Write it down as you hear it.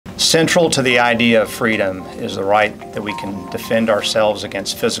Central to the idea of freedom is the right that we can defend ourselves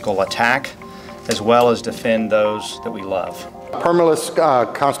against physical attack, as well as defend those that we love. Permitless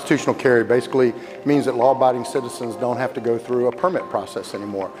constitutional carry basically means that law-abiding citizens don't have to go through a permit process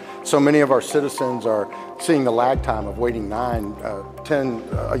anymore. So many of our citizens are seeing the lag time of waiting 9, 10,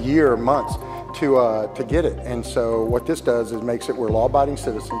 a year, months to get it. And so what this does is makes it where law-abiding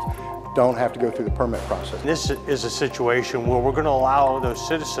citizens don't have to go through the permit process. This is a situation where we're going to allow those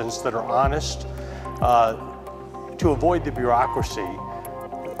citizens that are honest to avoid the bureaucracy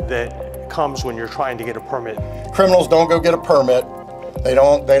that comes when you're trying to get a permit. Criminals don't go get a permit. They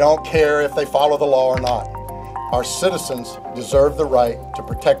don't care if they follow the law or not. Our citizens deserve the right to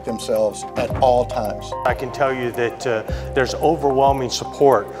protect themselves at all times. I can tell you that there's overwhelming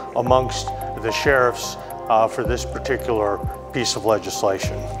support amongst the sheriffs for this particular piece of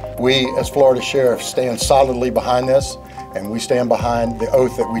legislation. We, as Florida sheriffs, stand solidly behind this, and we stand behind the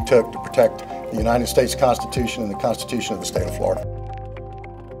oath that we took to protect the United States Constitution and the Constitution of the state of Florida.